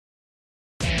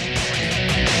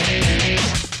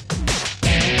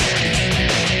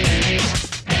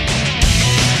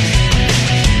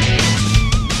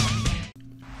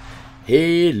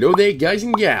Hello there guys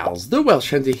and gals, the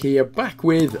Welsh Hunter here, back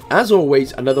with, as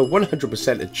always, another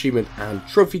 100% achievement and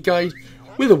trophy guide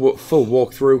with a full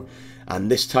walkthrough,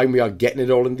 and this time we are getting it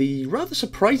all in the rather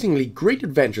surprisingly great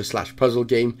adventure slash puzzle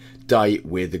game, Die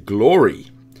with Glory.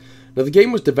 Now the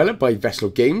game was developed by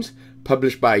Vesla Games,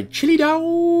 published by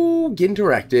Chilidog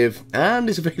Interactive, and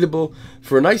is available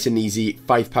for a nice and easy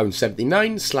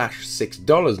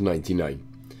 £5.79/$6.99.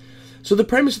 So the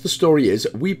premise of the story is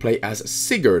we play as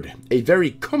Sigurd, a very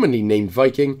commonly named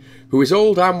Viking who is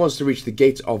old and wants to reach the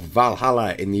gates of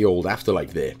Valhalla in the old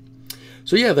afterlife there.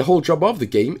 So yeah, the whole job of the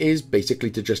game is basically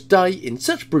to just die in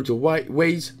such brutal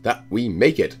ways that we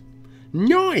make it.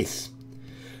 Nice!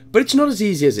 But it's not as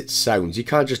easy as it sounds. You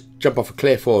can't just jump off a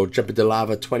cliff or jump into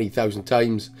lava 20,000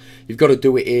 times. You've got to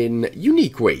do it in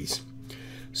unique ways.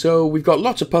 So we've got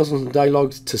lots of puzzles and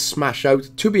dialogues to smash out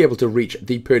to be able to reach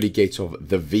the pearly gates of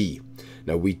the V.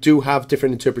 Now we do have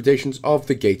different interpretations of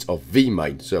the gates of V,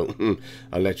 mind, so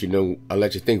I'll let you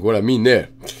think what I mean there.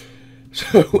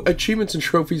 So achievements and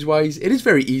trophies wise, it is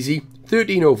very easy.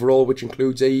 13 overall, which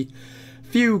includes a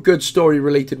few good story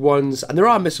related ones, and there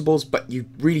are missables, but you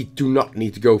really do not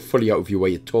need to go fully out of your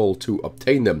way at all to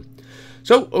obtain them.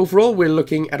 So overall we're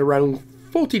looking at around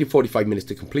 40 to 45 minutes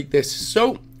to complete this.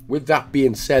 So with that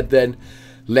being said then,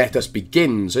 let us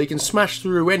begin. So you can smash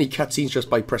through any cutscenes just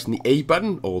by pressing the A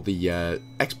button or the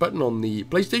X button on the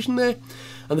PlayStation there.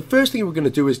 And the first thing we're going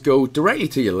to do is go directly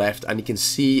to your left, and you can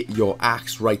see your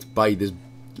axe right by this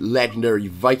legendary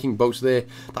Viking boat there.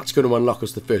 That's going to unlock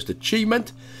us the first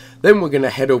achievement. Then we're going to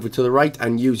head over to the right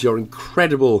and use your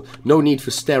incredible no need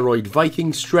for steroid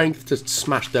Viking strength to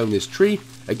smash down this tree.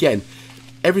 Again,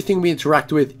 everything we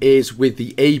interact with is with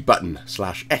the A button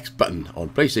 / X button on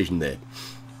PlayStation there.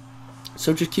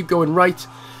 So just keep going right,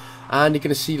 and you're going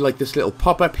to see like this little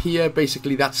pop-up here.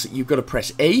 Basically that's, you've got to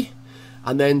press A,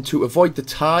 and then to avoid the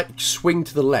tar, swing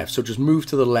to the left. So just move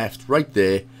to the left right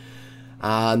there,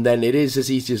 and then it is as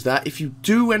easy as that. If you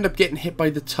do end up getting hit by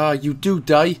the tar, you do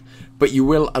die, but you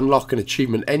will unlock an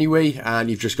achievement anyway, and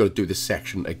you've just got to do this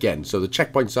section again. So the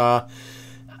checkpoints are,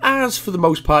 as for the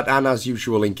most part and as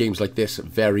usual in games like this,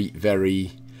 very,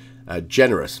 very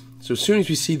generous. So as soon as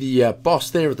we see the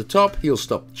boss there at the top, he'll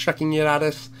stop chucking it at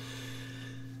us.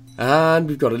 And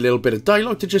we've got a little bit of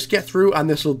dialogue to just get through, and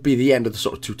this will be the end of the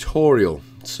sort of tutorial.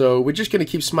 So we're just going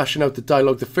to keep smashing out the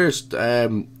dialogue. The first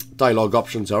dialogue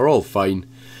options are all fine.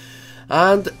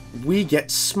 And we get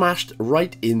smashed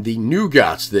right in the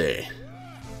nougats there.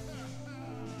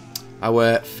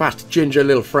 Our fat ginger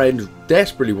little friend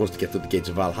desperately wants to get to the gates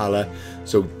of Valhalla.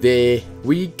 So there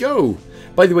we go.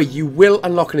 By the way, you will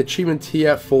unlock an achievement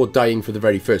here for dying for the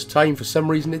very first time. For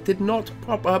some reason, it did not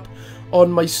pop up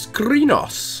on my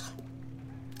screenos.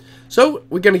 So,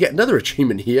 we're going to get another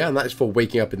achievement here, and that is for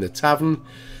waking up in the tavern.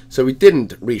 So, we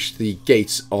didn't reach the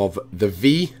gates of the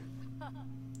V.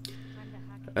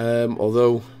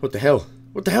 Although, what the hell?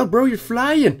 What the hell, bro? You're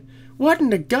flying! What in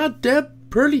the goddamn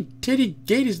pearly titty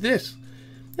gate is this?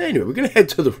 Anyway, we're going to head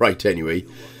to the right anyway.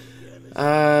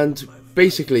 And,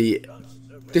 basically,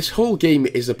 this whole game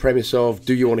is the premise of,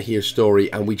 do you want to hear a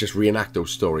story? And we just reenact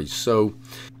those stories. So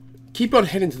keep on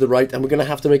heading to the right, and we're going to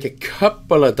have to make a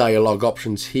couple of dialogue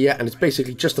options here, and it's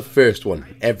basically just the first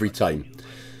one every time.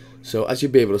 So as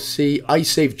you'll be able to see, I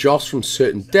saved Joss from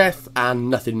certain death and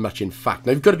nothing much in fact.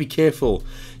 Now you've got to be careful.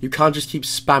 You can't just keep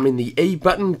spamming the A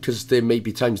button, because there may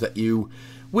be times that you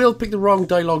will pick the wrong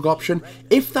dialogue option.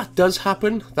 If that does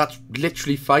happen, that's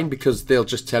literally fine, because they'll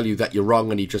just tell you that you're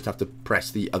wrong and you just have to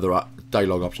press the other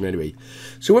dialogue option anyway.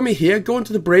 So when we're here, go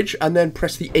onto the bridge and then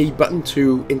press the A button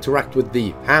to interact with the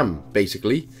ham,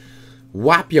 basically.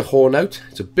 Whap your horn out.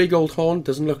 It's a big old horn.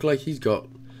 Doesn't look like he's got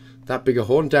that big a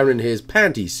horn down in his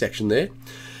panties section there.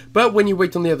 But when you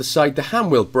wait on the other side, the ham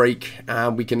will break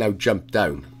and we can now jump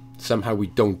down. Somehow we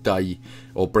don't die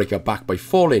or break our back by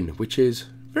falling, which is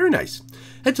very nice.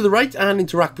 Head to the right and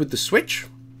interact with the switch.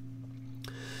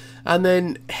 And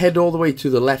then head all the way to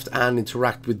the left and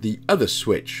interact with the other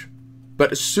switch.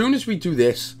 But as soon as we do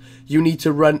this, you need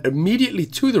to run immediately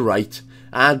to the right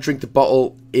and drink the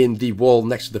bottle in the wall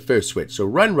next to the first switch. So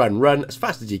run, run, run as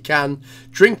fast as you can.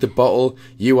 Drink the bottle.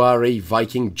 You are a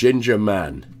Viking ginger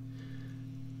man.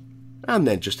 And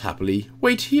then just happily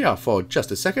wait here for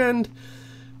just a second.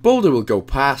 Boulder will go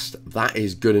past. That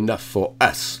is good enough for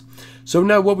us. So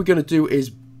now what we're going to do is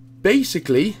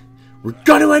basically, we're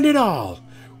going to end it all.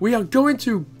 We are going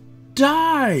to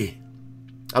die.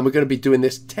 And we're going to be doing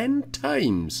this 10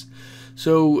 times.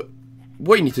 So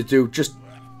what you need to do, just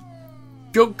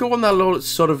go on that little,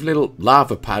 sort of little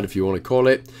lava pad, if you want to call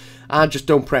it. and just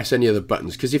don't press any other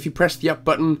buttons, because if you press the up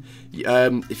button,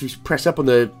 if you press up on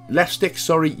the left stick,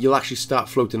 sorry, you'll actually start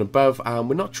floating above, and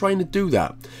we're not trying to do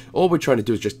that. All we're trying to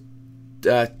do is just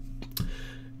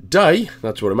die,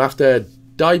 that's what I'm after,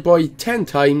 die boy 10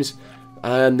 times,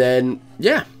 and then,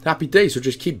 yeah, happy days. So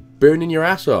just keep burning your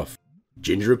ass off.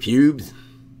 Ginger pubes.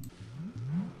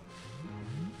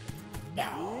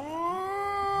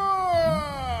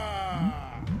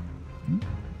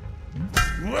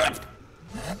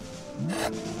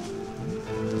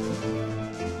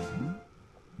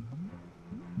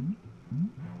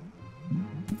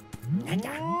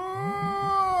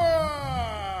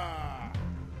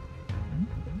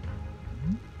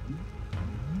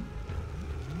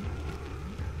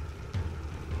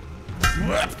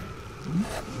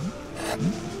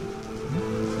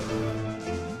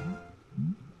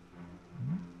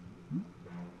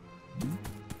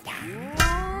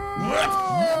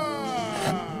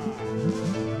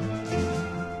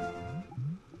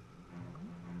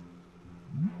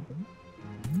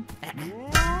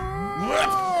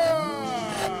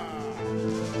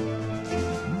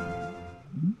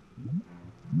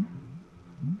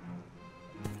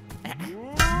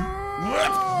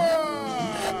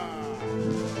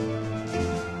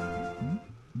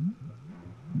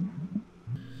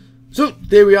 So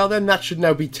there we are then, that should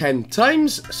now be 10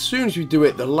 times. As soon as we do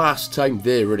it the last time,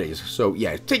 there it is. So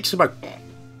yeah, it takes about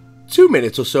 2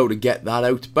 minutes or so to get that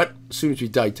out, but as soon as we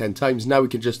die 10 times, now we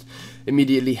can just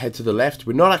immediately head to the left.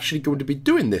 We're not actually going to be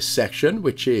doing this section,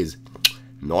 which is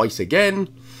nice again.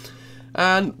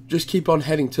 And just keep on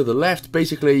heading to the left.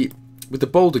 Basically, with the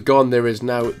boulder gone, there is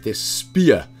now this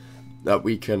spear that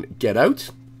we can get out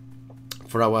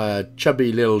for our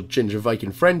chubby little ginger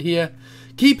Viking friend here.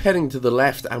 Keep heading to the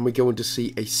left, and we're going to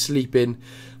see a sleeping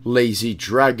lazy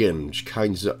dragon, which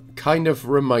kind of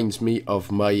reminds me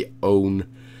of my own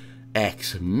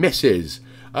ex-missus.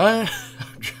 I'm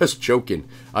just joking.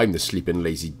 I'm the sleeping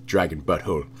lazy dragon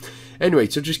butthole. Anyway,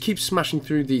 so just keep smashing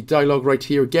through the dialogue right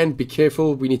here. Again, be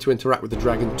careful. We need to interact with the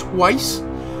dragon twice,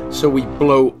 so we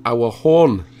blow our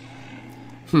horn.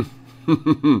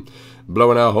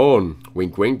 Blowing our horn.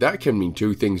 Wink, wink. That can mean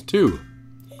two things too.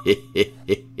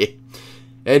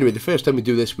 Anyway, the first time we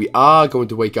do this, we are going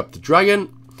to wake up the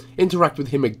dragon, interact with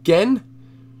him again,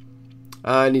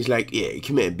 and he's like, yeah,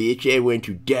 come here, bitch, I want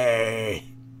to die.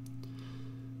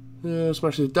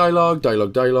 Smash the dialogue,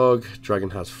 dialogue. Dragon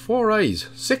has 4 eyes,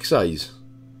 6 eyes.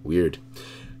 Weird.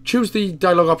 Choose the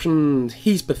dialogue option,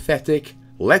 he's pathetic,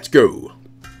 let's go.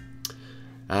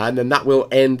 And then that will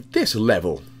end this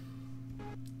level.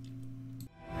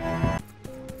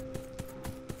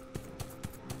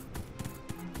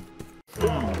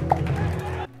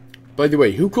 By the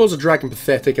way, who calls a dragon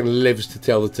pathetic and lives to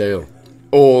tell the tale?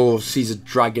 Or sees a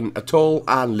dragon at all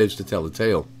and lives to tell the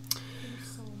tale?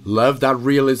 Love that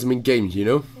realism in games, you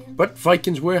know? But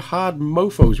Vikings were hard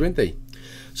mofos, weren't they?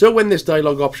 So when this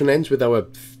dialogue option ends with our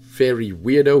fairy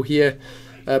weirdo here,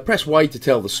 press Y to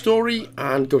tell the story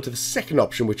and go to the second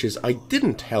option, which is I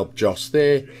didn't help Joss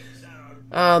there.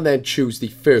 And then choose the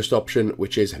first option,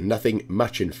 which is nothing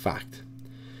much in fact.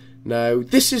 Now,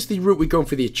 this is the route we're going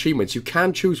for the achievements. You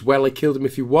can choose well I killed him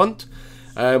if you want,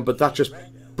 but that just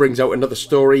brings out another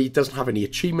story. It doesn't have any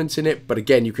achievements in it, but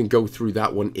again, you can go through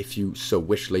that one if you so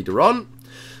wish later on.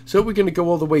 So we're going to go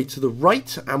all the way to the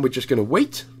right, and we're just going to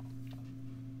wait.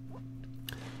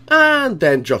 And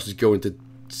then Joss is going to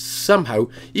somehow,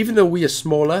 even though we are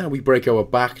smaller and we break our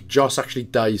back, Joss actually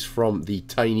dies from the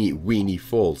tiny weenie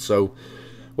fall. So,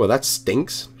 well, that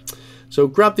stinks. So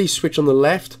grab the switch on the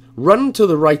left. Run to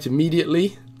the right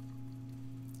immediately,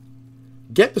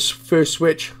 get the first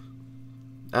switch,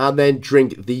 and then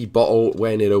drink the bottle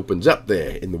when it opens up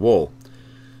there in the wall.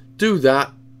 Do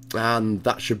that, and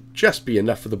that should just be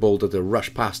enough for the boulder to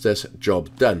rush past us.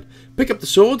 Job done. Pick up the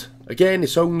sword. Again,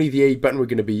 it's only the A button we're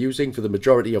going to be using for the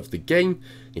majority of the game,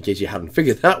 in case you hadn't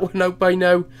figured that one out by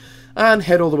now. And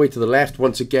head all the way to the left.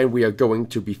 Once again, we are going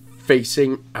to be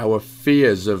facing our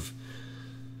fears of...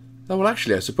 Oh, well,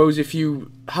 actually, I suppose if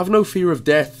you have no fear of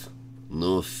death,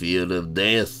 no fear of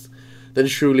death, then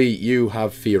surely you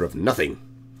have fear of nothing.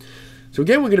 So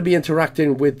again, we're going to be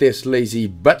interacting with this lazy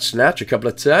butt snatch a couple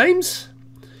of times.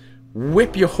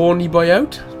 Whip your horny boy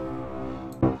out.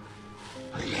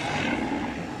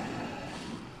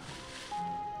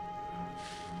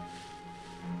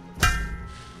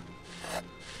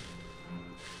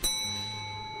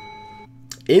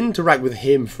 Interact with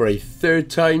him for a third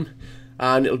time.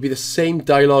 And it'll be the same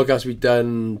dialogue as we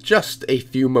done just a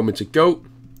few moments ago.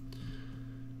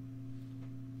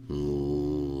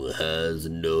 Ooh, has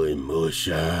no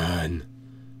emotion.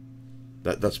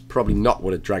 That's probably not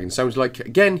what a dragon sounds like.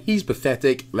 Again, he's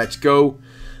pathetic. Let's go.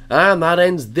 And that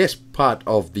ends this part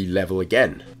of the level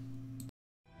again.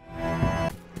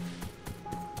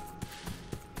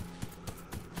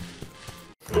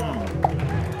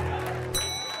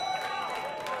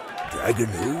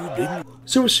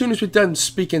 So as soon as we're done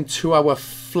speaking to our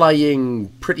flying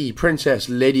pretty princess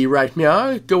lady right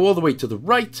now, go all the way to the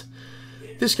right.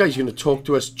 This guy's going to talk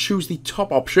to us. Choose the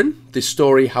top option, the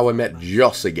story How I Met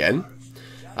Joss again.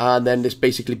 And then this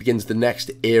basically begins the next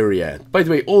area. By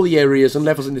the way, all the areas and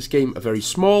levels in this game are very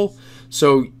small,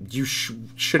 so you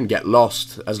shouldn't get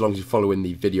lost as long as you're following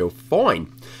the video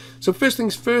fine. So first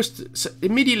things first, so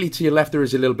immediately to your left there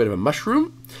is a little bit of a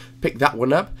mushroom. Pick that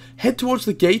one up, head towards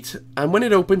the gate, and when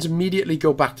it opens, immediately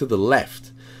go back to the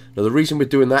left. Now the reason we're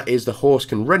doing that is the horse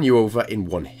can run you over in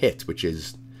one hit, which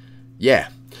is, yeah.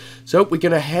 So we're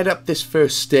going to head up this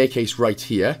first staircase right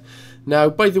here. Now,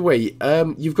 by the way,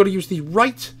 you've got to use the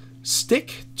right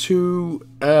stick to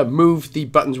move the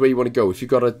buttons where you want to go. If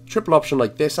you've got a triple option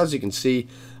like this, as you can see,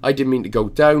 I didn't mean to go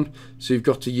down, so you've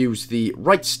got to use the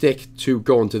right stick to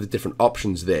go onto the different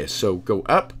options there. So go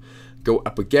up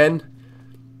again,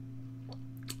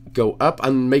 go up,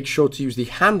 and make sure to use the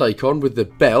hand icon with the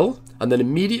bell, and then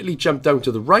immediately jump down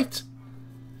to the right.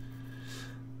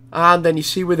 And then you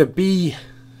see where the bee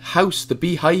house, the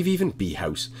beehive even, bee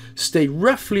house, stay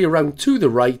roughly around to the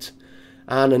right,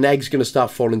 and an egg's going to start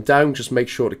falling down. Just make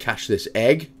sure to catch this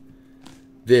egg.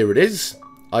 There it is.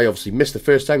 I obviously missed the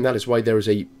first time, that is why there is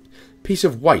a piece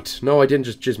of white. No, I didn't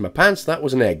just jizz my pants, that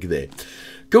was an egg there.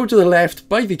 Go to the left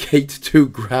by the gate to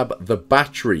grab the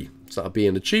battery. So that'll be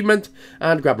an achievement,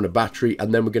 and grabbing a battery,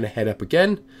 and then we're going to head up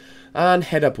again, and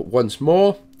head up once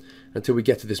more, until we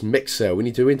get to this mixer. We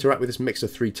need to interact with this mixer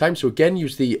 3 times. So again,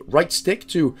 use the right stick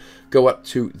to go up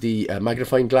to the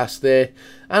magnifying glass there,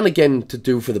 and again to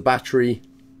do for the battery,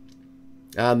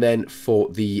 and then for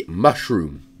the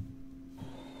mushroom.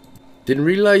 Didn't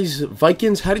realize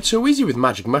Vikings had it so easy with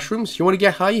magic mushrooms. You want to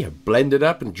get high? Blend it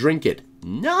up and drink it.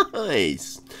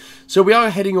 Nice! So we are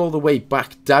heading all the way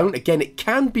back down. Again, it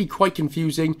can be quite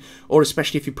confusing, or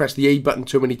especially if you press the A button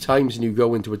too many times and you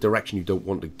go into a direction you don't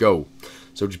want to go.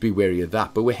 So just be wary of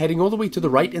that. But we're heading all the way to the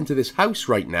right into this house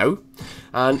right now,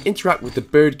 and interact with the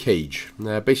bird cage.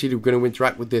 Basically, we're going to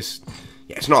interact with this.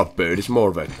 Yeah, it's not a bird, it's more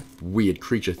of a weird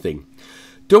creature thing.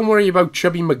 Don't worry about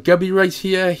Chubby McGubby right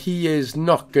here. He is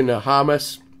not going to harm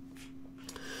us.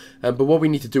 But what we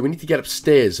need to do, we need to get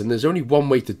upstairs, and there's only one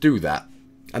way to do that.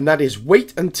 And that is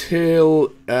wait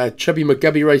until Chubby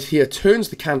McGubby right here turns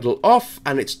the candle off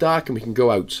and it's dark and we can go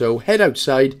out. So head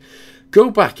outside, go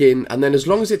back in, and then as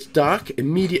long as it's dark,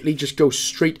 immediately just go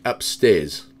straight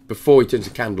upstairs before he turns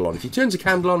the candle on. If he turns the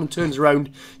candle on and turns around,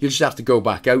 you just have to go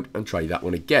back out and try that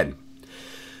one again.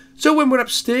 So when we're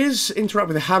upstairs, interact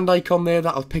with the hand icon there,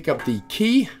 that'll pick up the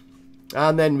key.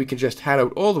 And then we can just head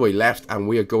out all the way left, and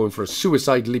we are going for a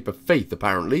suicide leap of faith,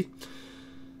 apparently.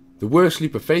 The worst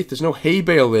leap of faith, there's no hay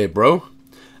bale there, bro.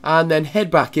 And then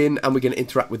head back in, and we're going to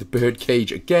interact with the bird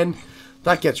cage again.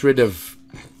 That gets rid of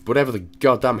whatever the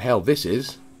goddamn hell this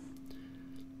is.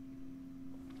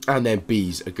 And then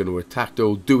bees are going to attack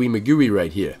old Dewey McGooey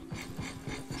right here.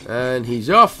 And he's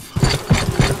off.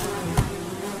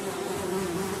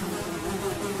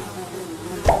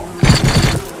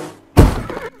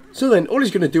 So then, all he's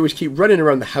going to do is keep running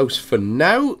around the house for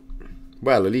now.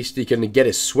 Well, at least he can get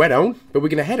his sweat on. But we're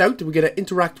going to head out. We're going to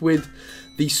interact with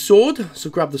the sword. So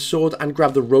grab the sword and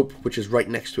grab the rope, which is right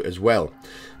next to it as well.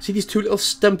 See these 2 little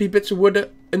stumpy bits of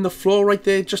wood in the floor right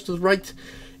there, just to the right?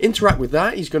 Interact with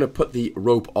that. He's going to put the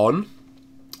rope on.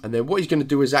 And then what he's going to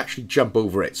do is actually jump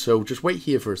over it. So just wait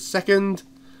here for a second.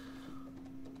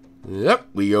 Yep,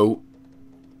 we go.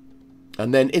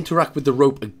 And then interact with the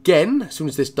rope again as soon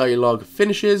as this dialogue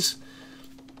finishes.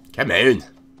 Come on.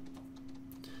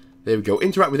 There we go.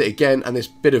 Interact with it again, and this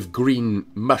bit of green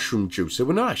mushroom juice. So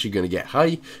we're not actually going to get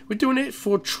high. We're doing it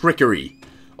for trickery.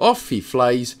 Off he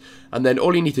flies, and then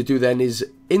all you need to do then is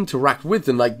interact with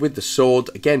the knight with the sword.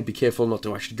 Again, be careful not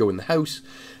to actually go in the house.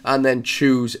 And then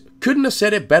choose, couldn't have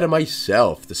said it better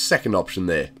myself, the second option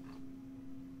there.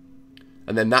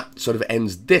 And then that sort of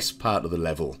ends this part of the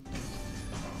level.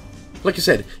 Like I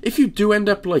said, if you do end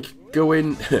up like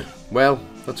going, well,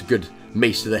 that's a good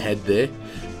mace to the head there.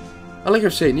 And like I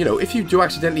was saying, you know, if you do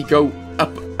accidentally go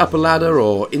up a ladder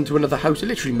or into another house, it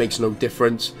literally makes no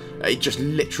difference. It just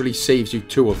literally saves you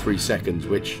 2 or 3 seconds,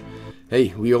 which,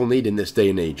 hey, we all need in this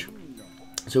day and age.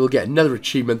 So we'll get another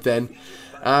achievement then.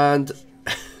 And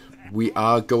we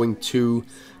are going to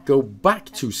go back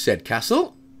to said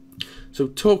castle. So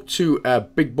talk to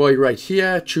big boy right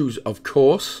here. Choose, of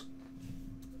course.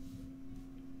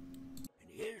 And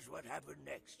here's what happened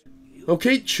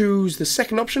Okay, choose the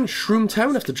second option,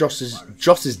 Shroomtown, after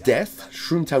Joss's death.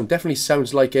 Shroomtown definitely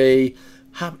sounds like a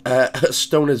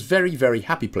stoner's very, very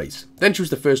happy place. Then choose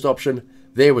the first option,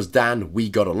 There Was Dan, We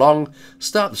Got Along.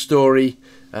 Start the story,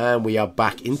 and we are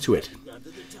back into it.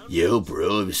 Yo,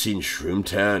 bro, have you seen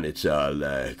Shroomtown? It's all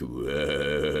like,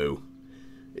 whoa,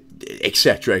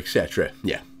 etc., etc.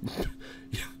 Yeah,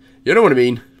 you know what I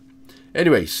mean.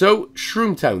 Anyway, so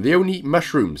Shroomtown, they only eat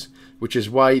mushrooms, which is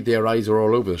why their eyes are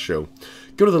all over the show.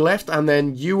 Go to the left, and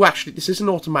then you actually, this isn't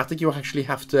automatic, you actually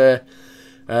have to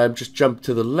just jump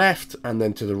to the left and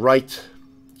then to the right.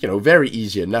 You know, very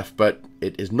easy enough, but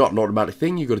it is not an automatic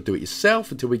thing. You've got to do it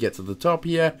yourself until we get to the top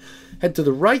here. Head to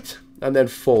the right, and then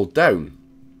fall down.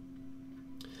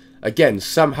 Again,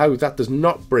 somehow that does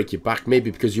not break your back, maybe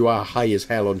because you are high as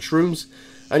hell on shrooms,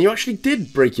 and you actually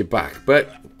did break your back,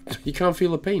 but you can't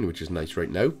feel the pain, which is nice right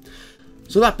now.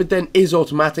 So that bit then is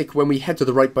automatic. When we head to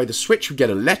the right by the switch, we get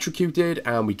electrocuted,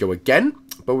 and we go again.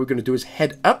 But what we're going to do is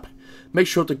head up. Make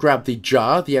sure to grab the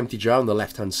jar, the empty jar on the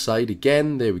left-hand side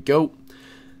again. There we go.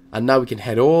 And now we can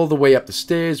head all the way up the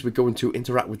stairs. We're going to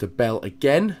interact with the bell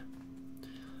again.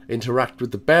 Interact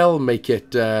with the bell, make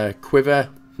it quiver.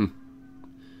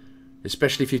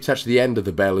 Especially if you touch the end of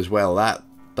the bell as well. That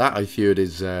I feared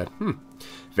is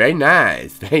very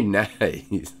nice, very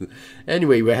nice.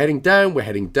 Anyway, we're heading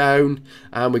down,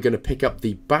 and we're going to pick up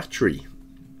the battery,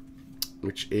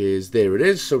 which is, there it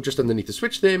is. So just underneath the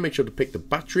switch there, make sure to pick the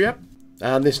battery up.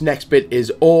 And this next bit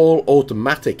is all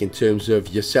automatic in terms of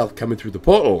yourself coming through the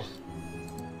portal.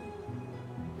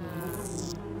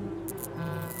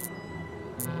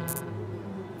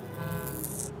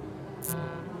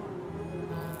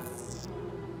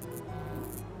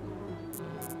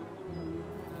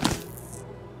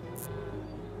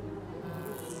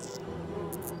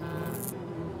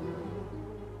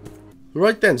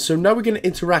 Right then, so now we're going to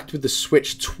interact with the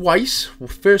switch twice.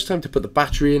 First time to put the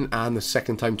battery in, and the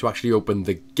second time to actually open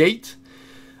the gate.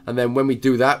 And then when we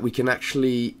do that, we can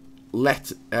actually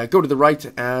go to the right,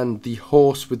 and the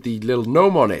horse with the little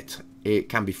gnome on it, it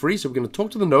can be free. So we're going to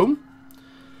talk to the gnome.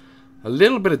 A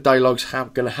little bit of dialogue's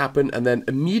going to happen, and then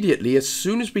immediately, as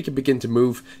soon as we can begin to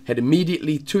move, head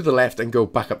immediately to the left and go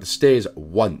back up the stairs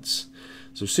once.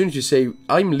 So as soon as you say,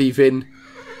 I'm leaving,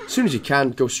 as soon as you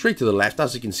can, go straight to the left.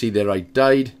 As you can see there, I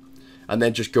died. And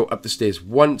then just go up the stairs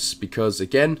once, because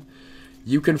again,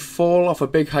 you can fall off a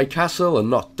big high castle and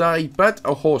not die, but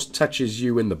a horse touches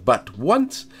you in the butt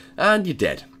once and you're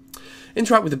dead.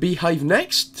 Interact with the beehive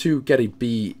next to get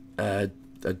a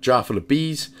jar full of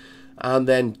bees, and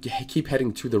then keep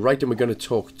heading to the right, and we're going to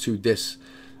talk to this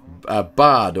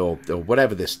bard or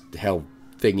whatever this hell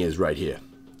thing is right here.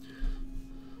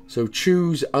 So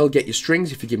choose I'll get your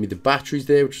strings if you give me the batteries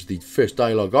there, which is the first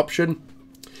dialogue option.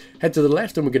 Head to the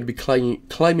left, and we're going to be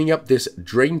climbing up this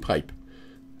drain pipe.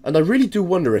 And I really do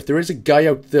wonder if there is a guy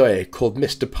out there called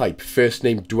Mr. Pipe, first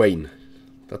name Dwayne.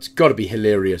 That's got to be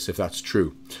hilarious if that's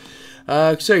true.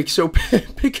 So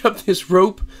pick up this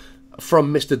rope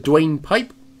from Mr. Dwayne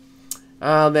Pipe,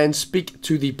 and then speak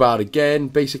to the bard again.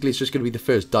 Basically, it's just going to be the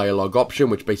first dialogue option,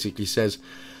 which basically says,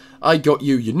 I got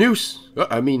you your noose.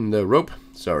 The rope.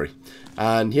 Sorry.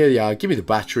 And here you are. Give me the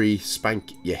battery.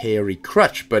 Spank your hairy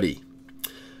crutch, buddy.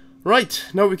 Right.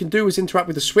 Now what we can do is interact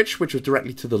with the switch, which was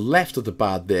directly to the left of the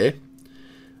bard there.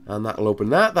 And that'll open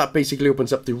that. That basically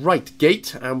opens up the right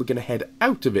gate, and we're going to head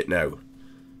out of it now.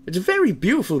 It's a very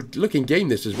beautiful looking game,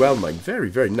 this as well, mind. Very,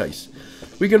 very nice.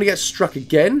 We're going to get struck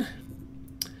again.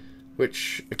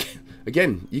 Which,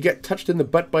 again, you get touched in the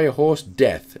butt by a horse,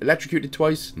 death. Electrocuted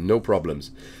twice, no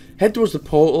problems. Head towards the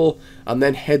portal, and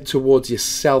then head towards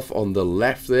yourself on the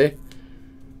left there.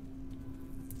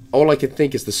 All I can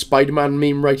think is the Spider-Man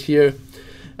meme right here.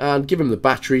 And give him the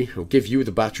battery, or give you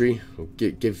the battery, or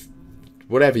give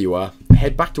whatever you are.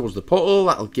 Head back towards the portal,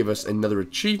 that'll give us another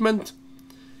achievement.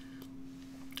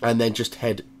 And then just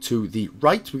head to the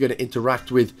right. We're going to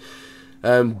interact with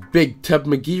Big Tub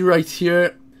McGee right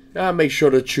here. Make sure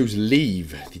to choose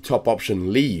leave, the top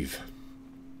option, leave.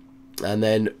 And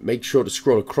then make sure to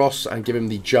scroll across and give him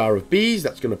the jar of bees.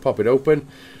 That's going to pop it open.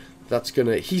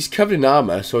 He's covered in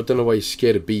armor, so I don't know why he's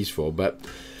scared of bees for, but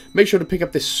make sure to pick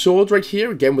up this sword right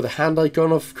here, again with a hand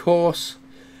icon, of course,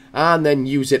 and then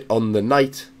use it on the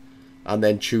knight, and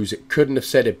then choose it. Couldn't have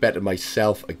said it better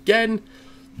myself again.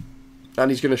 And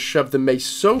he's going to shove the mace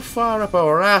so far up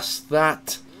our ass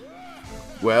that,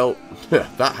 well,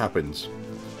 that happens.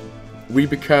 We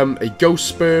become a ghost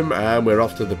sperm, and we're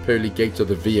off to the pearly gates of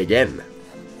the V again.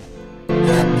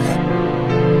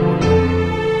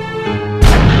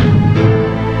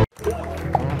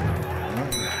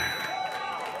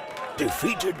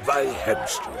 Defeated by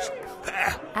hamsters.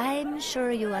 I I'm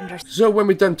sure you understand. So when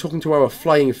we're done talking to our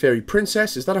flying fairy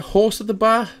princess, is that a horse at the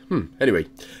bar? Anyway,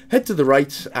 head to the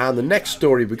right, and the next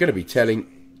story we're going to be telling,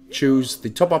 choose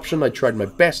the top option. I tried my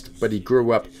best, but he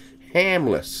grew up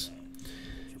harmless,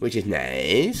 which is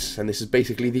nice. And this is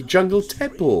basically the jungle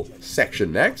temple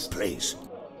section next. Please.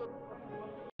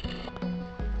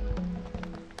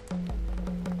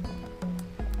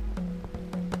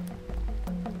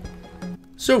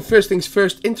 So first things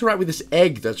first, interact with this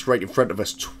egg that's right in front of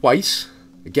us twice.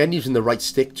 Again, using the right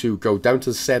stick to go down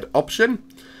to the said option.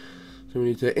 So we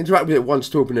need to interact with it once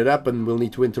to open it up, and we'll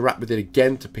need to interact with it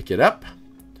again to pick it up.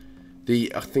 I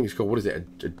think it's called, what is it,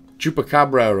 a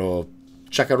chupacabra or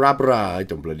chacarabra, I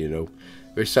don't bloody know.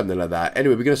 There's something like that.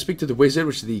 Anyway, we're going to speak to the wizard,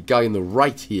 which is the guy on the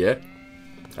right here.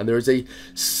 And there is a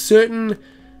certain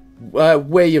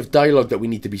way of dialogue that we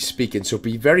need to be speaking, so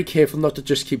be very careful not to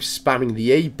just keep spamming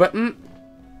the A button.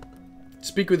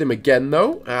 Speak with him again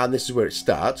though, and this is where it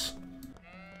starts.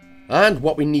 And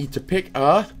what we need to pick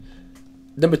are,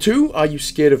 number 2, are you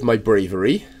scared of my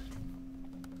bravery?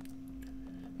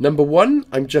 Number 1,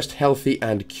 I'm just healthy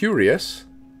and curious.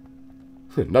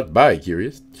 Not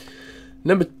bi-curious.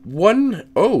 Number 1,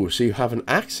 oh, so you have an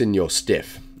axe in your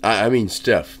stuff.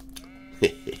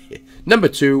 Number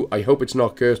 2, I hope it's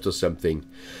not cursed or something.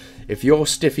 If your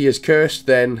stiffy is cursed,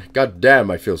 then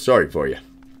goddamn, I feel sorry for you.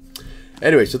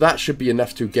 Anyway, so that should be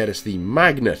enough to get us the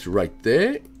magnet right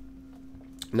there.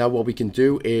 Now what we can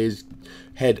do is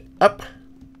head up.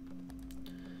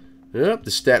 Up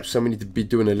the steps, so we need to be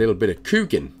doing a little bit of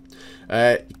cooking.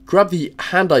 Grab the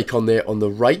hand icon there on the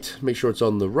right. Make sure it's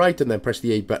on the right, and then press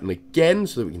the A button again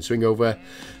so that we can swing over.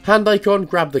 Hand icon,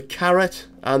 grab the carrot,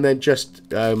 and then just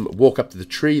walk up to the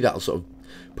tree. That'll sort of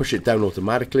push it down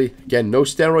automatically. Again, no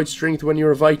steroid strength when you're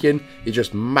a Viking. You're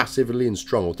just massively and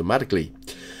strong automatically.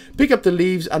 Pick up the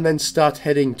leaves and then start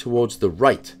heading towards the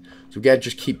right. So again,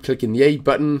 just keep clicking the A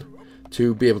button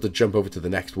to be able to jump over to the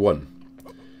next one.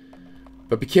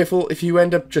 But be careful, if you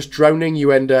end up just drowning,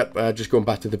 you end up just going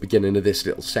back to the beginning of this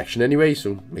little section anyway,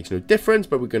 so it makes no difference,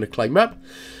 but we're going to climb up.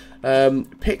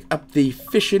 Pick up the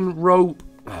fishing rope,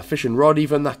 fishing rod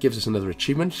even, that gives us another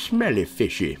achievement. Smelly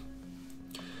fishy.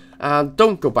 And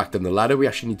don't go back down the ladder, we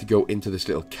actually need to go into this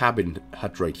little cabin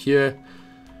hut right here.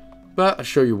 But I'll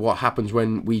show you what happens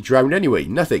when we drown anyway,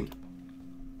 nothing.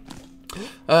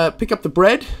 Pick up the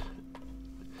bread,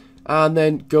 and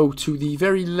then go to the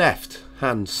very left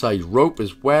hand side rope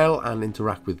as well and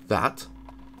interact with that.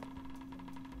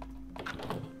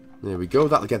 There we go,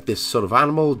 that'll get this sort of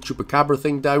animal, chupacabra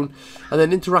thing down, and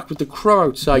then interact with the crow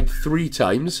outside 3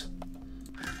 times.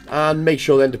 And make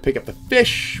sure then to pick up the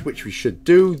fish, which we should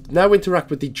do. Now interact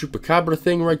with the chupacabra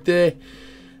thing right there.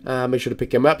 Make sure to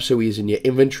pick him up so he's in your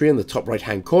inventory in the top right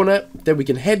hand corner. Then we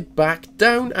can head back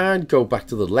down and go back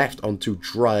to the left onto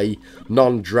dry,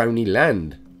 non-drowny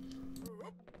land.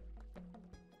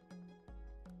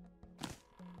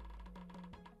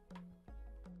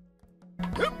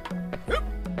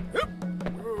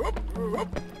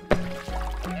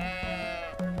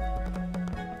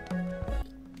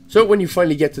 So when you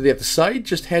finally get to the other side,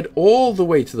 just head all the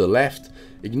way to the left,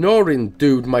 ignoring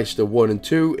Dude Meister 1 and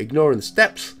 2, ignoring the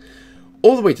steps,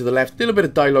 all the way to the left. A little bit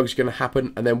of dialogue is going to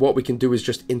happen, and then what we can do is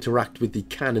just interact with the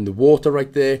can in the water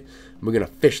right there, and we're going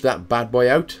to fish that bad boy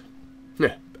out.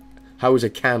 How is a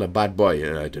can a bad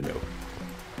boy? I don't know.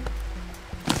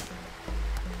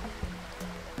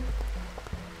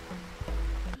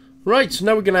 Right, so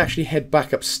now we're going to actually head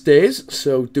back upstairs,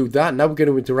 so do that. Now we're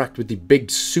going to interact with the big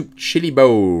soup chili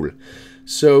bowl.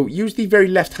 So use the very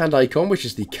left hand icon, which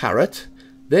is the carrot,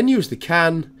 then use the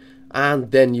can,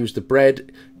 and then use the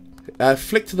bread.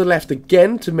 Flick to the left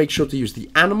again to make sure to use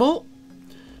the animal,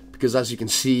 because as you can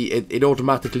see, it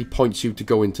automatically points you to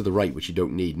go into the right, which you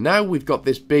don't need. Now we've got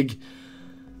this big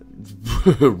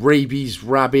rabies,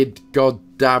 rabid,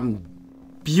 goddamn,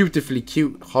 beautifully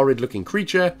cute, horrid looking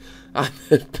creature.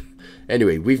 And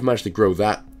anyway, we've managed to grow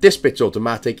that. This bit's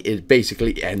automatic, it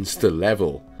basically ends the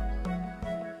level.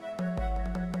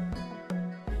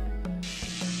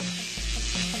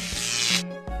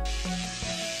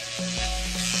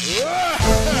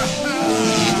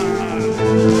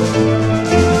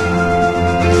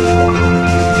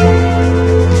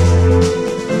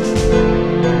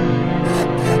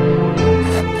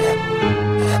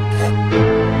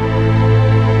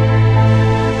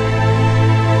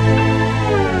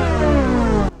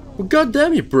 God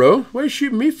damn it, bro. Why are you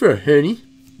shooting me for, honey?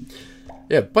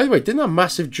 Yeah, by the way, didn't that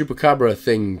massive chupacabra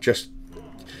thing just...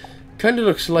 kind of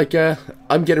looks like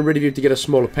I'm getting rid of you to get a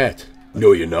smaller pet.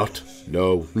 No, you're not.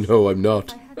 No, I'm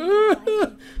not.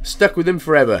 Stuck with him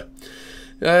forever.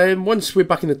 Once we're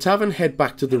back in the tavern, head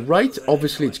back to the right.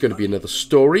 Obviously, it's going to be another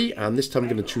story, and this time I'm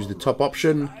going to choose the top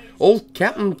option. Old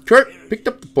Captain Kirk picked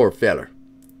up the poor feller.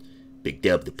 Picked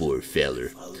up the poor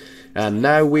feller. And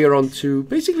now we are on to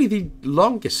basically the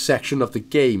longest section of the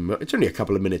game. It's only a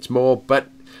couple of minutes more, but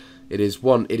it is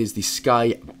the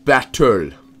Sky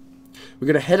Battle. We're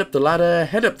going to head up the ladder,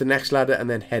 head up the next ladder, and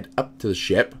then head up to the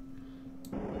ship.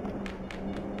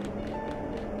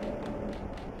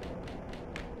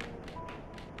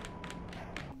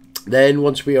 Then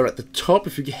once we are at the top,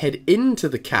 if we can head into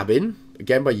the cabin,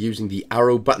 again by using the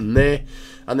arrow button there,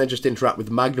 and then just interact with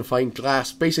the magnifying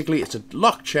glass. Basically, it's a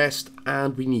locked chest,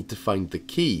 and we need to find the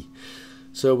key.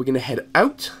 So we're going to head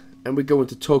out, and we're going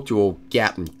to talk to old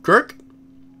Captain Kirk.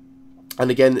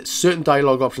 And again, certain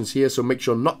dialogue options here, so make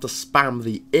sure not to spam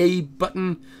the A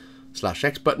button /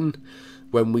 X button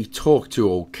when we talk to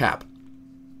old Cap.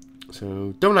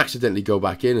 So don't accidentally go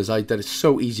back in, as I did. It's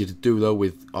so easy to do, though,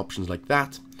 with options like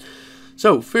that.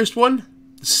 So, first one,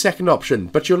 the second option.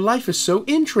 But your life is so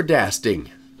interesting.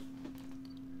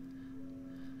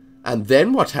 And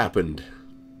then what happened?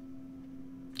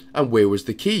 And where was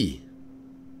the key?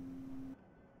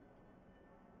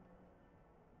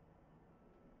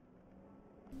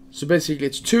 So basically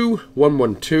it's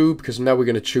 2-1-1-2, because now we're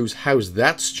going to choose how's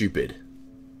that stupid.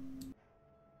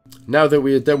 Now that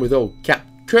we are done with old Cap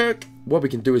Kirk, what we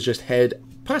can do is just head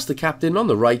past the captain on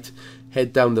the right,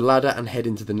 head down the ladder and head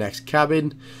into the next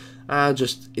cabin, and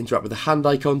just interact with the hand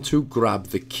icon to grab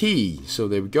the key. So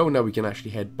there we go. Now we can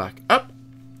actually head back up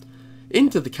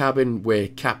into the cabin where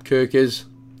Cap Kirk is,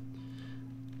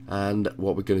 and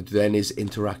what we're going to do then is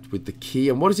interact with the key.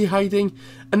 And what is he hiding?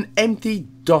 An empty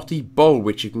dotty bowl,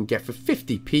 which you can get for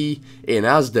 50p in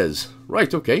Asda's.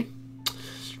 Right, okay.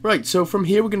 Right, so from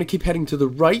here we're going to keep heading to the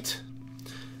right,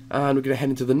 and we're going to head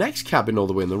into the next cabin all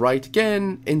the way on the right.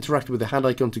 Again, interact with the hand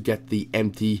icon to get the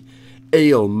empty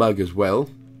ale mug as well.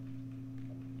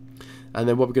 And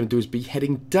then what we're going to do is be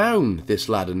heading down this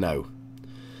ladder now.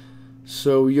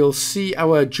 So you'll see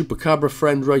our Chupacabra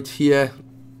friend right here.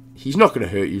 He's not going to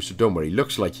hurt you, so don't worry.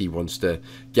 Looks like he wants to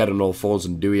get on all fours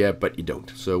and do you, but you don't.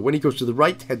 So when he goes to the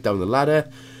right, head down the ladder.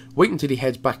 Wait until he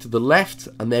heads back to the left,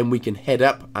 and then we can head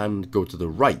up and go to the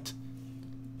right.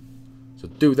 So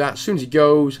do that. As soon as he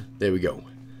goes, there we go.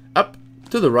 Up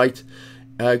to the right.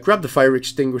 Grab the fire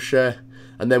extinguisher.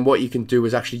 And then what you can do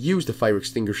is actually use the fire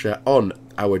extinguisher on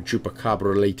our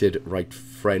Chupacabra-related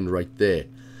friend right there.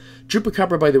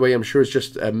 Chupacabra, by the way, I'm sure is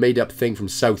just a made-up thing from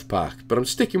South Park. But I'm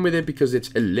sticking with it because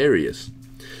it's hilarious.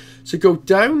 So go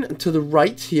down to the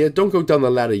right here. Don't go down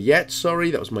the ladder yet.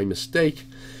 Sorry, that was my mistake.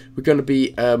 We're going to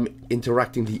be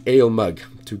interacting the ale mug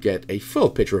to get a full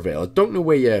pitcher of ale. I don't know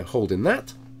where you're holding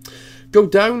that. Go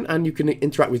down and you can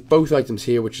interact with both items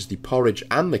here, which is the porridge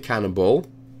and the cannonball.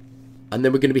 And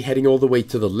then we're going to be heading all the way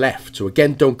to the left. So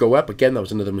again, don't go up. Again, that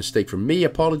was another mistake from me.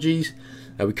 Apologies.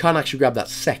 We can't actually grab that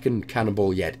second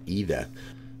cannonball yet either.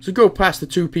 So go past the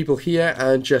two people here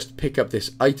and just pick up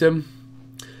this item.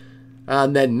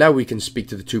 And then now we can speak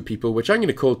to the two people, which I'm going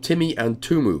to call Timmy and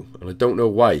Tumu. And I don't know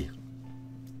why.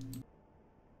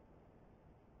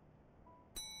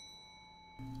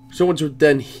 So once we're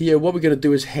done here, what we're going to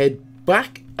do is head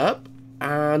back up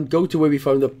and go to where we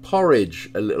found the porridge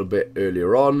a little bit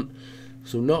earlier on.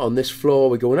 So not on this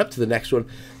floor, we're going up to the next one.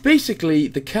 Basically,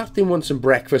 the captain wants some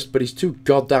breakfast, but he's too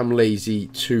goddamn lazy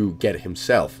to get it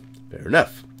himself. Fair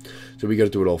enough. So we got to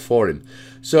do it all for him.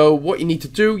 So what you need to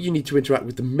do, you need to interact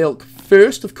with the milk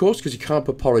first, of course, because you can't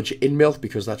put porridge in milk,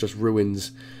 because that just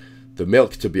ruins the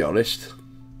milk, to be honest.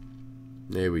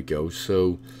 There we go.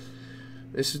 So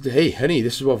this is, hey, honey,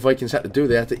 this is what Vikings had to do.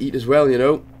 They had to eat as well, you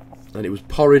know. And it was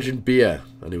porridge and beer,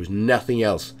 and it was nothing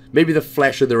else. Maybe the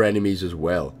flesh of their enemies as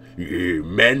well. Yeah,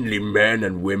 manly men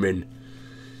and women.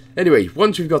 Anyway,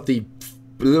 once we've got the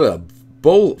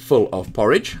bowl full of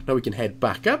porridge, now we can head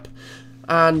back up.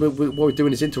 And what we're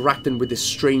doing is interacting with this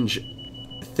strange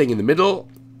thing in the middle.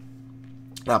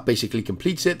 That basically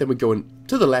completes it. Then we're going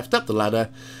to the left, up the ladder,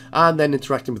 and then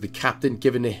interacting with the captain,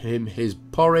 giving him his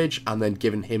porridge, and then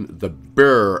giving him the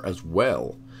beer as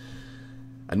well.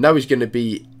 And now he's going to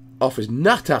be off his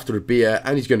nut after a beer,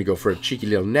 and he's going to go for a cheeky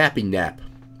little nappy nap,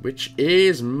 which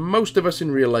is most of us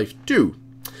in real life do.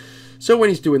 So when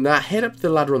he's doing that, head up the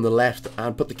ladder on the left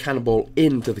and put the cannonball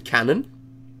into the cannon,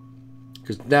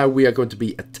 because now we are going to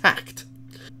be attacked.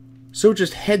 So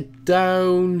just head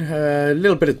down, a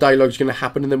little bit of dialogue is going to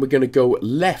happen, and then we're going to go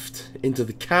left into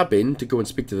the cabin to go and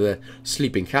speak to the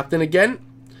sleeping captain again.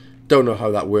 Don't know how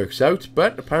that works out,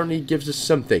 but apparently it gives us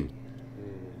something.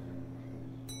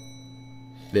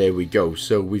 There we go.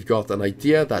 So we've got an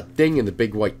idea, that ding in the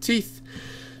big white teeth.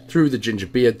 through the ginger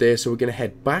beard there. So we're going to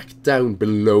head back down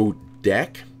below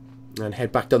deck and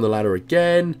head back down the ladder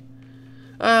again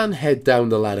and head down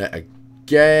the ladder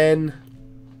again.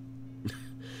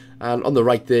 And on the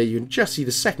right there, you can just see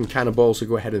the second cannonball, so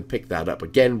go ahead and pick that up.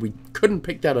 Again, we couldn't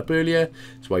pick that up earlier,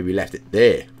 that's why we left it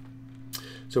there.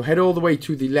 So head all the way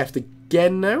to the left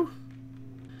again now.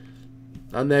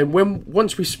 And then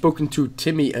once we've spoken to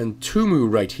Timmy and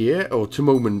Tumu right here, or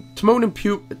Timon and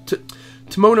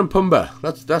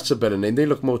Pumbaa, that's a better name. They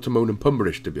look more Timon and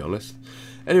Pumbaa-ish, to be honest.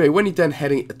 Anyway, when you're done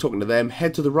talking to them,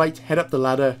 head to the right, head up the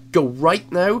ladder, go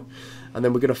right now, and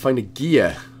then we're going to find a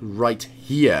gear right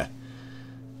here.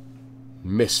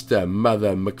 Mr.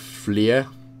 Mother McFleer.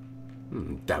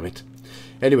 Damn it.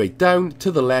 Anyway, down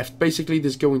to the left, basically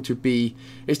there's going to be,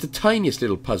 it's the tiniest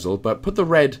little puzzle, but put the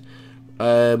red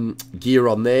gear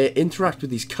on there, interact with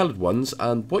these coloured ones,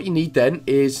 and what you need then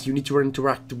is you need to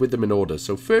interact with them in order.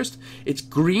 So first, it's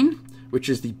green, which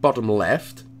is the bottom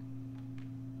left.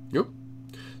 Yep.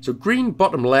 So green,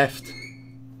 bottom left.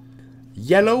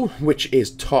 Yellow, which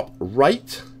is top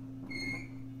right.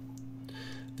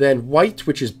 Then white,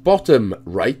 which is bottom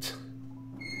right.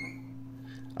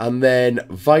 And then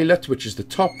violet, which is the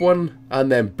top one.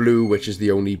 And then blue, which is the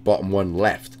only bottom one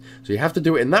left. So you have to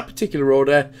do it in that particular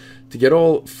order to get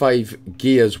all 5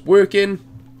 gears working.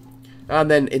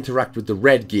 And then interact with the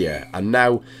red gear. And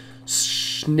now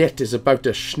Schnit is about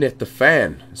to schnit the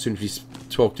fan. As soon as we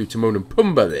talk to Timon and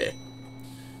Pumbaa there.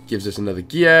 Gives us another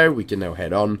gear. We can now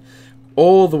head on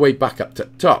all the way back up to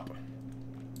the top.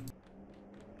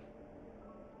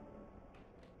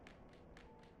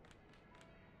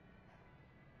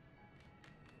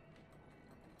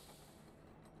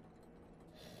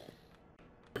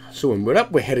 So when we're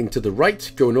up, we're heading to the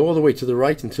right, going all the way to the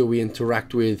right until we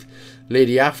interact with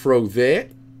Lady Afro there.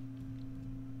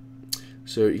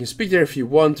 So you can speak there if you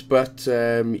want, but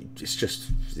it's just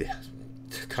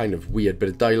kind of weird bit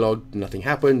of dialogue. Nothing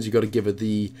happens. You got to give her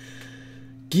the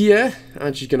gear,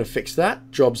 and she's going to fix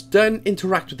that. Job's done.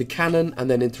 Interact with the cannon,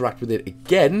 and then interact with it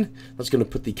again. That's going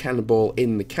to put the cannonball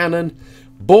in the cannon.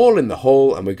 Ball in the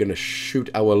hole, and we're going to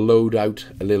shoot our load out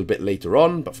a little bit later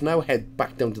on. But for now, head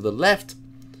back down to the left.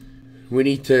 We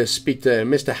need to speak to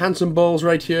Mr. Handsome Balls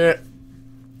right here.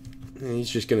 And he's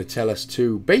just going to tell us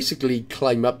to basically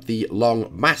climb up the long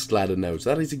mast ladder now. So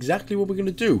that is exactly what we're going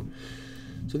to do.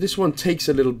 So this one takes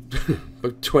a little,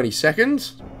 about 20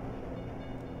 seconds.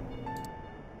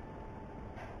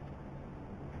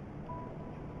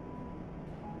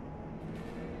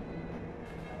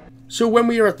 So when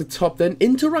we are at the top then,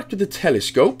 interact with the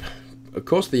telescope. Of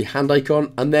course, the hand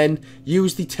icon. And then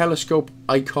use the telescope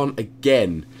icon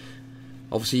again.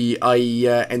 Obviously, I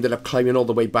ended up climbing all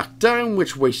the way back down,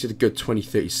 which wasted a good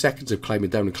 20-30 seconds of climbing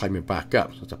down and climbing back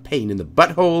up. So it's a pain in the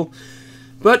butthole.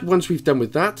 But once we've done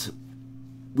with that,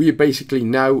 we are basically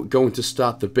now going to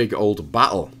start the big old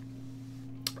battle.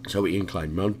 So we can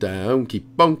climb on down,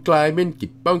 keep on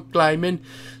climbing.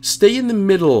 Stay in the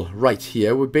middle right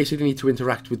here. We basically need to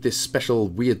interact with this special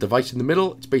weird device in the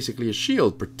middle. It's basically a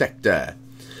shield protector.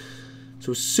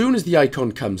 So as soon as the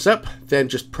icon comes up, then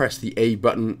just press the A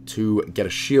button to get a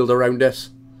shield around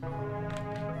us.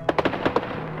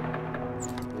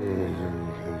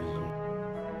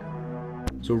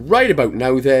 So right about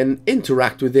now then,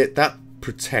 interact with it. That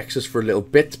protects us for a little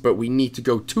bit, but we need to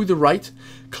go to the right,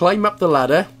 climb up the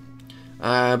ladder.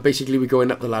 Basically we're going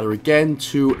up the ladder again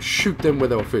to shoot them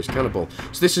with our first cannonball.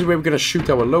 So this is where we're going to shoot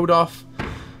our load off.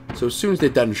 So as soon as they're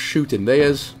done shooting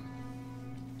theirs,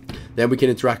 then we can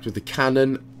interact with the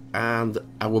cannon and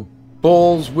our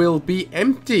balls will be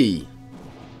empty.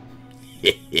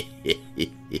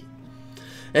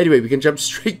 Anyway, we can jump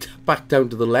straight back down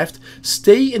to the left.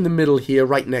 Stay in the middle here,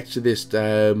 right next to this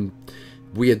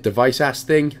weird device-ass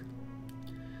thing.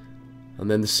 And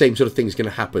then the same sort of thing is going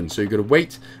to happen. So you're going to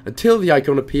wait until the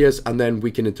icon appears and then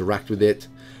we can interact with it.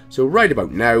 So right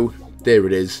about now, there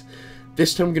it is.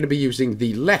 This time I'm going to be using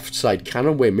the left side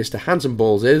cannon where Mr. Handsome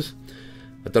Balls is.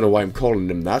 I don't know why I'm calling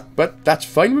him that, but that's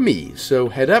fine with me. So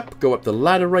head up, go up the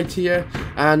ladder right here,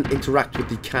 and interact with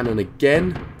the cannon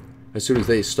again. As soon as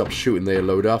they stop shooting, they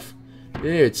load off.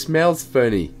 Yeah, it smells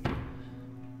funny.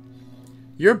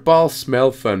 Your balls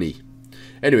smell funny.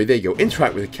 Anyway, there you go.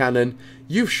 Interact with the cannon.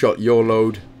 You've shot your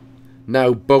load.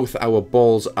 Now both our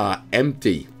balls are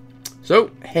empty.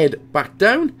 So head back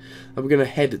down, and we're going to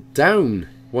head down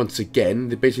once again.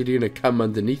 They're basically going to come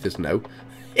underneath us now.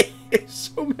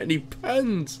 So many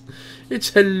puns. It's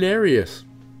hilarious.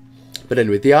 But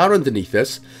anyway, they are underneath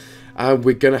us. And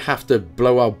we're going to have to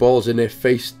blow our balls in their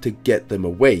face to get them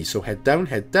away. So head down,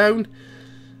 head down.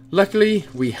 Luckily,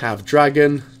 we have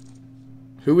Dragon,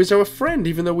 who is our friend,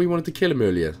 even though we wanted to kill him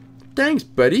earlier. Thanks,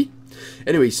 buddy.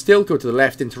 Anyway, still go to the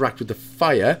left, interact with the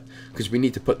fire, because we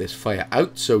need to put this fire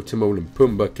out so Timon and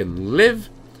Pumbaa can live,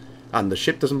 and the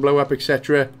ship doesn't blow up,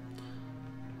 etc.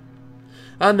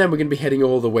 And then we're going to be heading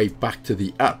all the way back to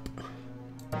the up.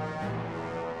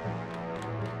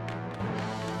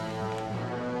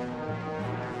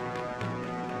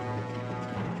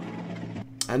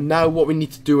 And now what we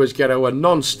need to do is get our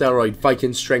non-steroid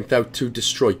Viking strength out to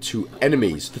destroy 2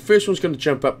 enemies. The first one's going to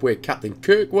jump up where Captain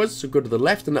Kirk was, so go to the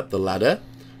left and up the ladder.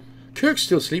 Kirk's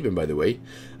still sleeping, by the way.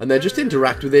 And then just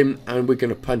interact with him, and we're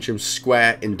going to punch him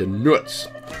square in the nuts.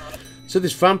 So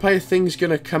this vampire thing's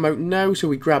going to come out now, so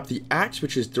we grab the axe,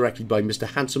 which is directed by Mr.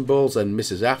 Handsome Balls and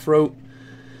Mrs. Afro.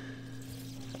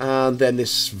 And then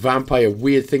this vampire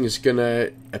weird thing is going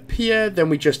to appear. Then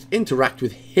we just interact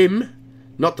with him.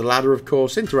 Not the ladder, of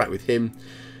course. Interact with him.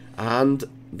 And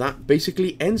that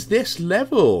basically ends this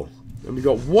level. And we've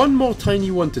got one more tiny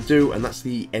one to do, and that's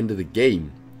the end of the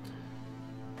game.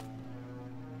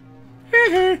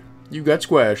 You got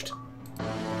squashed.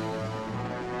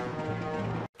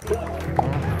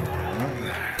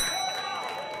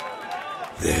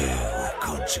 There were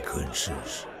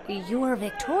consequences. You were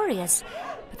victorious,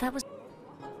 but that was...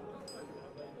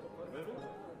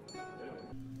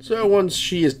 So once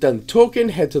she is done talking,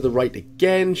 head to the right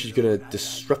again. She's going to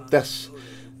disrupt us.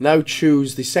 Now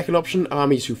choose the second option,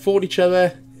 armies who fought each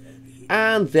other.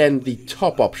 And then the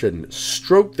top option,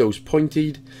 stroke those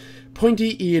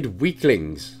pointy-eared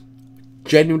weaklings.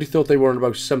 Genuinely thought they were on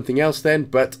about something else then,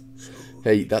 but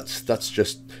hey,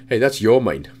 that's your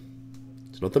mind.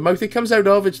 It's not the mouth it comes out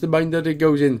of, it's the mind that it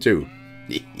goes into.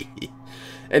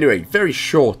 Anyway, very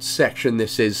short section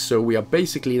this is, so we are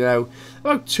basically now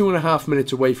about 2.5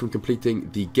 minutes away from completing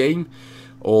the game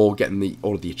or getting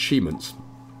all of the achievements.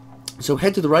 So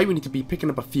head to the right, we need to be picking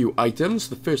up a few items.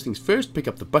 The first things first, pick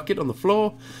up the bucket on the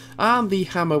floor and the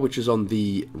hammer which is on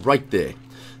the right there.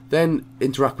 Then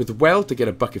interact with the well to get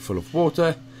a bucket full of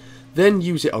water. Then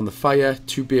use it on the fire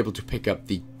to be able to pick up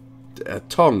the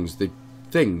tongs, the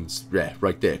things, yeah,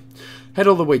 right there. Head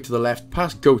all the way to the left,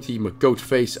 past Goatee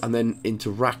McGoatface, and then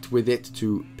interact with it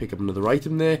to pick up another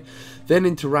item there. Then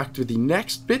interact with the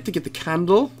next bit to get the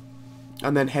candle,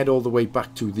 and then head all the way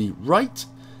back to the right,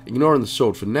 ignoring the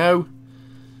sword for now.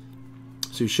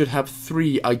 So you should have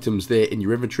 3 items there in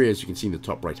your inventory, as you can see in the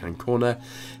top right hand corner.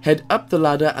 Head up the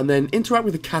ladder and then interact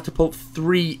with the catapult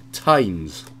 3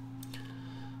 times.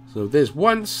 So there's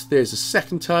once, there's a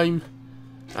second time,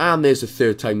 and there's a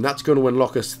third time. That's going to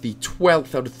unlock us the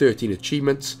 12th out of 13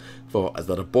 achievements for Is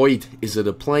That a Boyd? Is It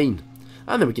a Plane?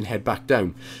 And then we can head back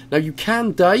down. Now you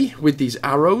can die with these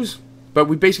arrows, but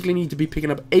we basically need to be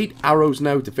picking up 8 arrows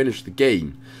now to finish the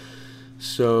game.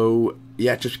 So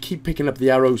yeah, just keep picking up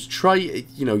the arrows. Try,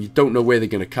 you know, you don't know where they're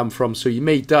going to come from, so you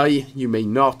may die, you may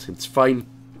not, it's fine.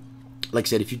 Like I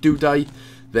said, if you do die,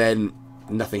 then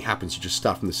nothing happens, you just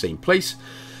start from the same place.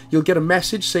 You'll get a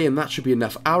message saying that should be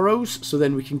enough arrows, so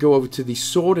then we can go over to the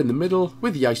sword in the middle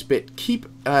with the ice bit, keep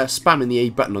spamming the A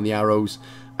button on the arrows,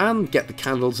 and get the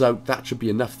candles out. That should be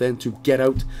enough then to get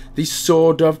out the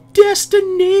Sword of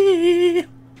Destiny.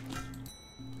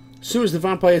 As soon as the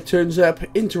vampire turns up,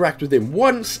 interact with him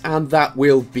once, and that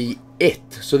will be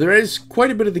it. So there is quite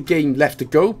a bit of the game left to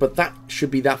go, but that should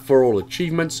be that for all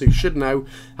achievements. So you should now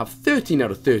have 13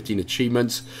 out of 13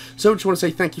 achievements. So I just want to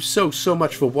say thank you so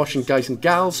much for watching, guys and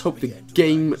gals.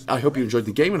 I hope you enjoyed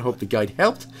the game and hope the guide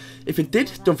helped. If it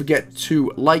did, don't forget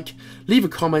to like, leave a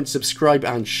comment, subscribe,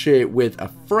 and share with a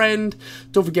friend.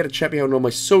 Don't forget to check me out on all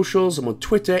my socials. I'm on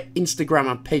Twitter,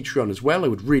 Instagram, and Patreon as well. I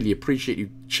would really appreciate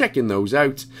you checking those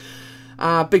out.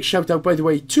 Big shout out, by the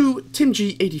way, to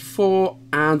TimG84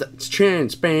 and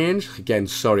Chance Band. Again,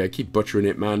 sorry, I keep butchering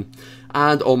it, man.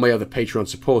 And all my other Patreon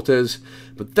supporters.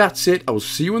 But that's it. I will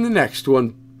see you in the next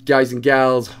one. Guys and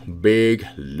gals, big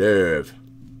love.